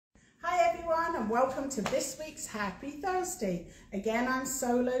welcome to this week's Happy Thursday. Again, I'm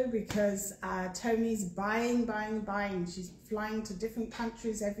solo because Toni's buying. She's flying to different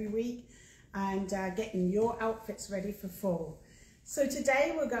countries every week and getting your outfits ready for fall. So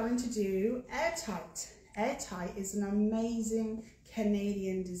today we're going to do Ayrtight. Ayrtight is an amazing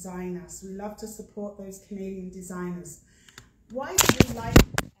Canadian designer, so we love to support those Canadian designers. Why do we like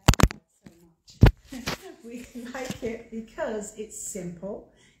Ayrtight so much? We like it because it's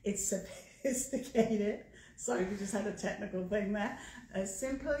simple, it's sophisticated. Sorry, we just had a technical thing there.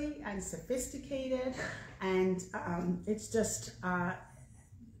 Simply and sophisticated, and it's just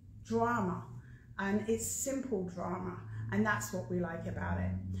drama, and it's simple drama, and that's what we like about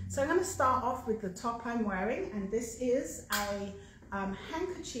it. So I'm going to start off with the top I'm wearing, and this is a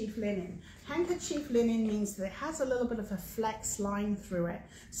handkerchief linen. Handkerchief linen means that it has a little bit of a flex line through it.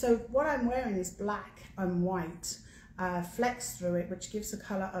 So what I'm wearing is black and white flex through it, which gives a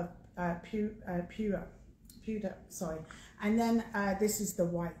color of pewter, sorry. And then this is the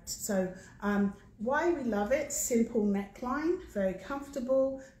white. So why we love it: simple neckline, very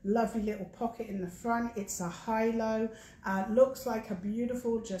comfortable, lovely little pocket in the front. It's a high-low, looks like a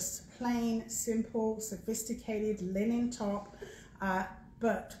beautiful, just plain, simple, sophisticated linen top.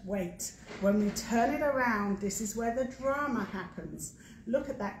 But wait, when we turn it around, this is where the drama happens. Look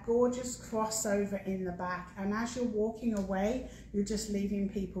at that gorgeous crossover in the back, and as you're walking away, you're just leaving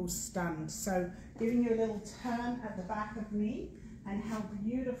people stunned. So giving you a little turn at the back of me, and how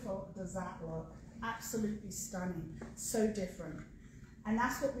beautiful does that look? Absolutely stunning, so different. And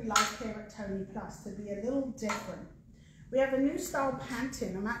that's what we like here at Toni Plus, to be a little different. We have a new style pant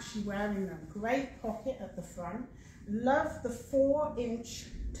in. I'm actually wearing them. Great pocket at the front. Love the 4-inch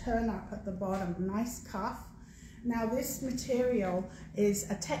turn up at the bottom, nice cuff. Now this material is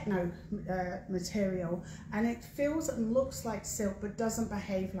a techno material, and it feels and looks like silk but doesn't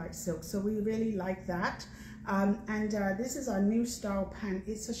behave like silk, so we really like that. This is our new style pant.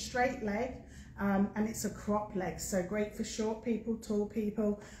 It's a straight leg and it's a crop leg, so great for short people, tall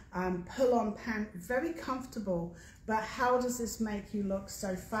people. Pull on pant, very comfortable, but how does this make you look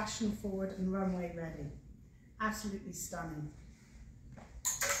so fashion forward and runway ready? Absolutely stunning.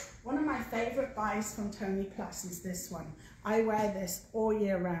 One of my favorite buys from Toni Plus is this one. I wear this all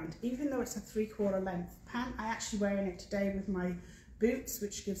year round. Even though it's a 3/4 length pant, I actually wearing it today with my boots,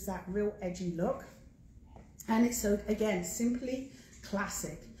 which gives that real edgy look. And it's, so again, simply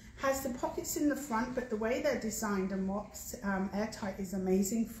classic. Has the pockets in the front, but the way they're designed, and what Ayrtight is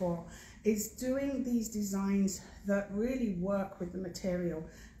amazing for, is doing these designs that really work with the material.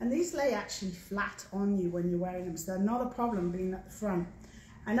 And these lay actually flat on you when you're wearing them, so they're not a problem being at the front.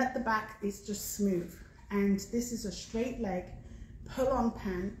 And at the back, it's just smooth. And this is a straight leg, pull on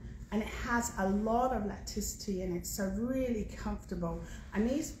pant, and it has a lot of elasticity in it, so really comfortable. And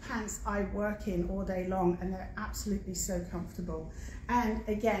these pants I work in all day long, and they're absolutely so comfortable. And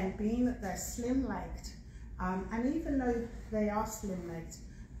again, being that they're slim-legged, and even though they are slim-legged,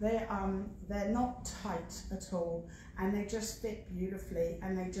 they're not tight at all, and they just fit beautifully,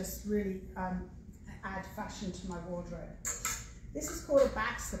 and they just really add fashion to my wardrobe. This is called a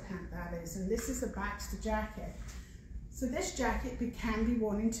Baxter pant, that is, and this is a Baxter jacket. So this jacket can be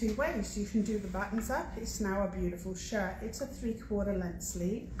worn in 2 ways. You can do the buttons up. It's now a beautiful shirt. It's a 3/4 length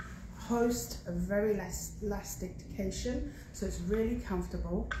sleeve, host a very less elastication, so it's really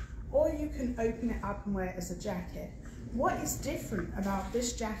comfortable. Or you can open it up and wear it as a jacket. What is different about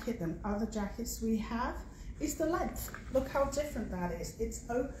this jacket than other jackets we have is the length. Look how different that is.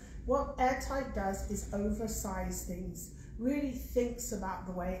 What Ayrtight does is oversize things, really thinks about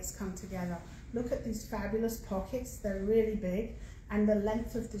the way it's come together. Look at these fabulous pockets, they're really big, and the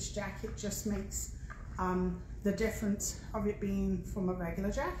length of this jacket just makes the difference of it being from a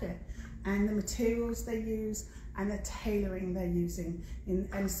regular jacket, and the materials they use and the tailoring they're using,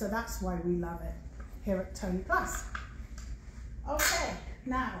 and so that's why we love it here at Toni Plus. Okay,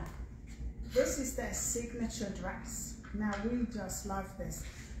 now this is their signature dress. Now we just love this.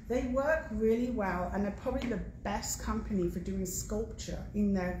 They work really well, and they're probably the best company for doing sculpture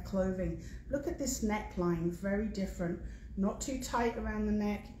in their clothing. Look at this neckline, very different, not too tight around the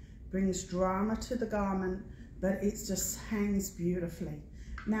neck, brings drama to the garment, but it just hangs beautifully.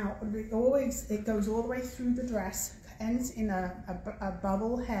 Now, it goes all the way through the dress, ends in a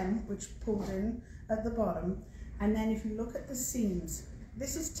bubble hem, which pulls in at the bottom. And then if you look at the seams,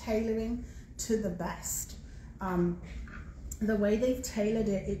 this is tailoring to the best. The way they've tailored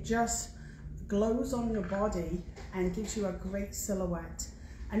it, it just glows on your body and gives you a great silhouette.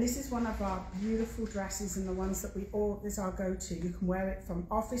 And this is one of our beautiful dresses, and the ones that this is our go-to. You can wear it from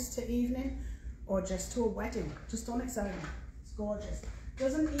office to evening, or just to a wedding, just on its own. It's gorgeous.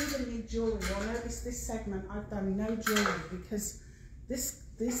 Doesn't even necessarily jewelry. You'll notice this segment I've done no jewelry because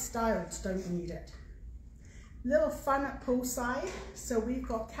these styles don't need it. Little fun at poolside. So we've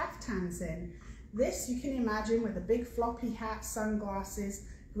got caftans in. This you can imagine with a big floppy hat, sunglasses,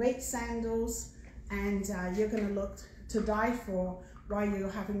 great sandals, and you're going to look to die for while you're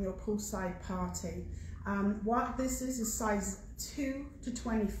having your poolside party. What this is size 2 to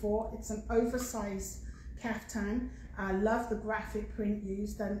 24. It's an oversized caftan. I love the graphic print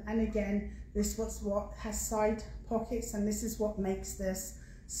used, and again, this was what has side pockets, and this is what makes this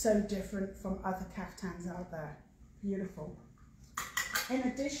so different from other caftans out there. Beautiful. In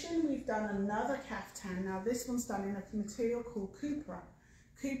addition, we've done another caftan. Now this one's done in a material called Cupra.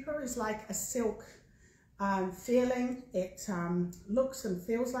 Cupra is like a silk feeling. It looks and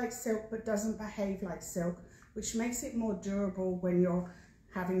feels like silk but doesn't behave like silk, which makes it more durable when you're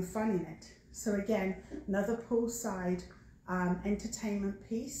having fun in it. So again, another poolside entertainment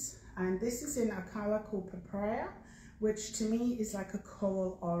piece, and this is in a color called Papaya, which to me is like a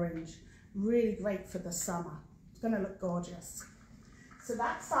coral orange. Really great for the summer. It's going to look gorgeous. So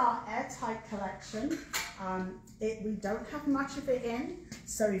that's our Ayrtight collection. We don't have much of it in,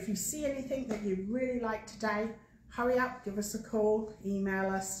 so if you see anything that you really like today, hurry up, give us a call, email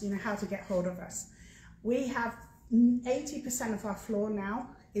us, you know how to get hold of us. We have 80% of our floor now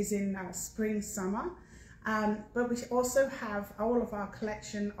is in spring, summer, but we also have all of our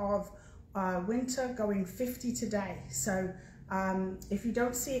collection of winter going 50 today. So if you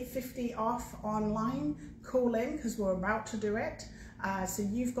don't see it 50 off online, call in because we're about to do it. So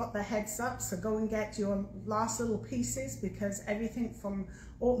you've got the heads up, so go and get your last little pieces because everything from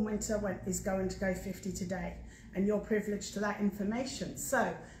autumn winter is going to go 50 today, and you're privileged to that information.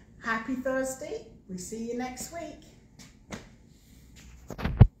 So happy Thursday, we see you next week.